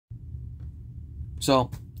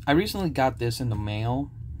So I recently got this in the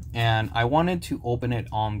mail, and I wanted to open it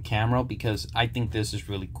on camera because I think this is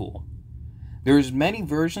really cool. There's many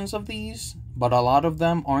versions of these, but a lot of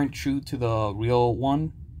them aren't true to the real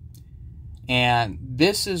one. And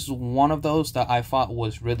this is one of those that I thought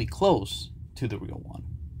was really close to the real one.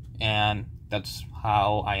 And that's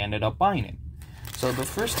how I ended up buying it. So the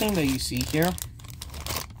first thing that you see here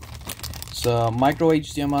is a micro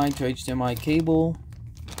HDMI to HDMI cable.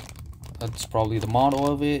 That's probably the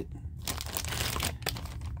model of it.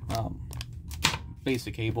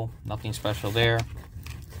 Basic cable, nothing special there.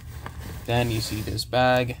 Then you see this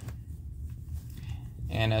bag.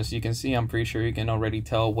 And as you can see, I'm pretty sure you can already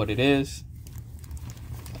tell what it is.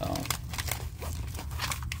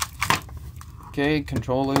 Okay,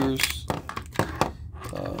 controllers.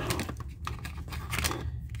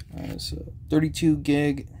 It's a 32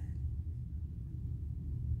 gig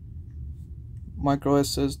micro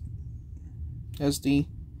SD.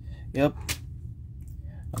 Yep.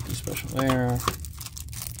 Nothing special there.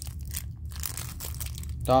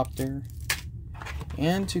 Adapter.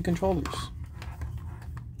 And 2 controllers.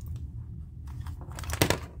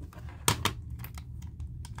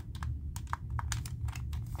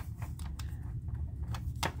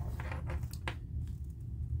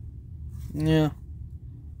 Yeah.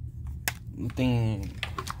 Nothing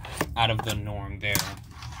out of the norm there.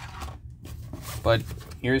 But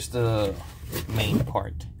here's the main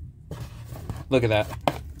part. Look at that.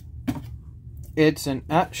 It's an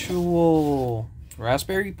actual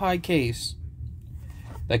Raspberry Pi case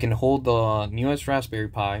that can hold the newest Raspberry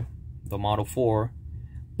Pi, the Model 4,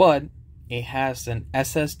 but it has an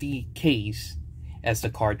SSD case as the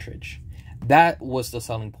cartridge. That was the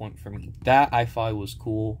selling point for me. That I thought was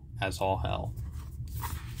cool as all hell.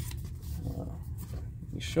 Let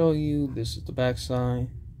me show you. This is the back side.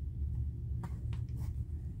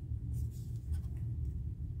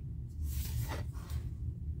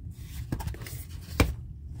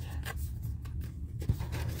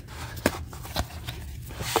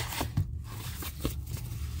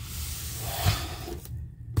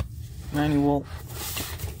 Manual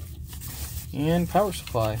and power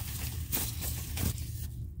supply.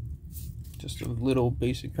 Just a little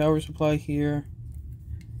basic power supply here.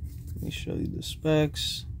 Let me show you the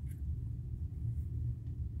specs.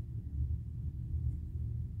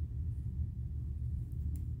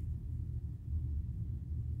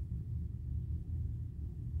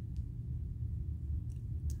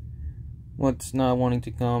 What's not wanting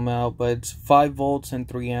to come out, but it's 5 volts and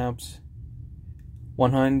 3 amps.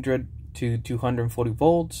 100 to 240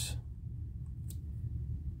 volts.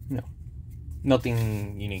 No,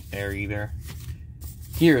 nothing unique there either.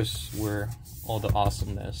 Here's where all the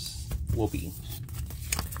awesomeness will be.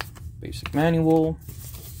 Basic manual.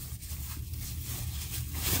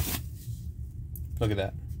 Look at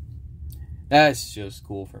that. That's just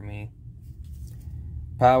cool for me.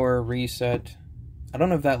 Power reset. I don't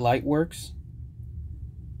know if that light works.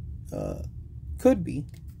 Could be.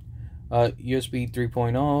 USB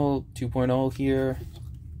 3.0, 2.0 here.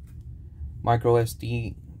 Micro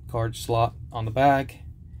SD card slot on the back.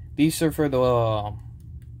 These are for the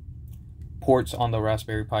ports on the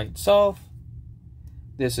Raspberry Pi itself.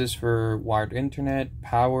 This is for wired internet,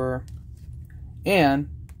 power, and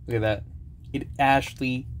look at that. It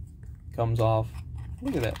actually comes off.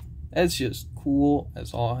 Look at that. That's just cool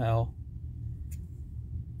as all hell.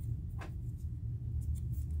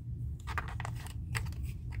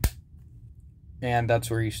 And that's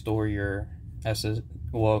where you store your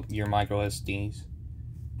your micro SDs.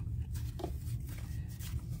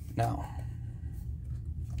 Now,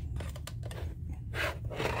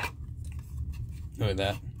 look at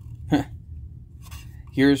that.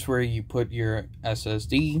 Here's where you put your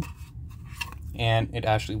SSD, and it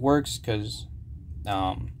actually works because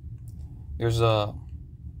there's a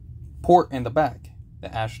port in the back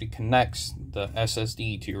that actually connects the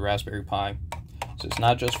SSD to your Raspberry Pi. So it's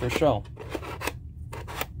not just for show.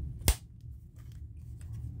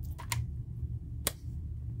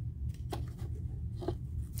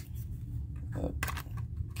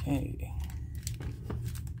 Okay.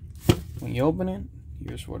 When you open it,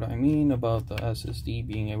 here's what I mean about the SSD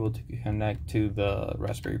being able to connect to the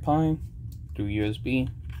Raspberry Pi through USB.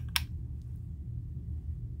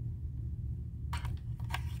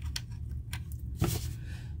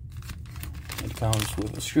 It comes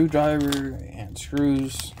with a screwdriver and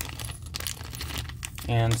screws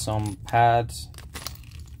and some pads.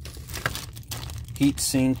 Heat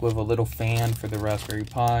sink with a little fan for the Raspberry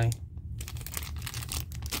Pi.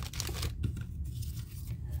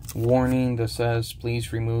 Warning that says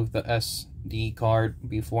please remove the SD card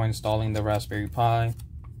before installing the Raspberry Pi.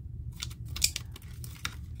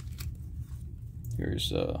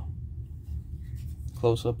 Here's a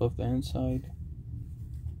close-up of the inside.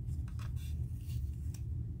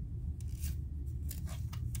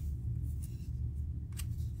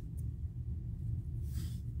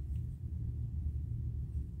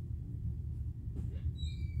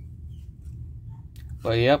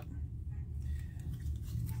 But yep,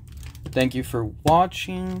 thank you for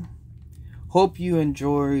watching. Hope you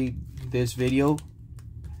enjoyed this video,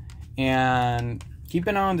 and keep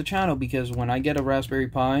an eye on the channel, because when I get a Raspberry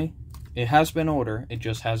Pi, it has been ordered, it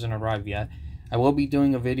just hasn't arrived yet. I will be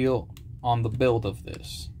doing a video on the build of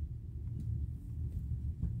this.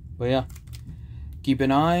 But yeah, keep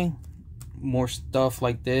an eye. More stuff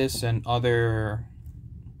like this and other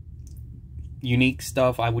unique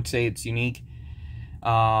stuff. I would say it's unique.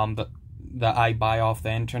 That I buy off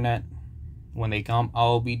the internet when they come.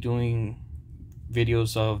 I'll be doing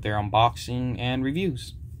videos of their unboxing and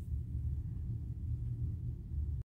reviews.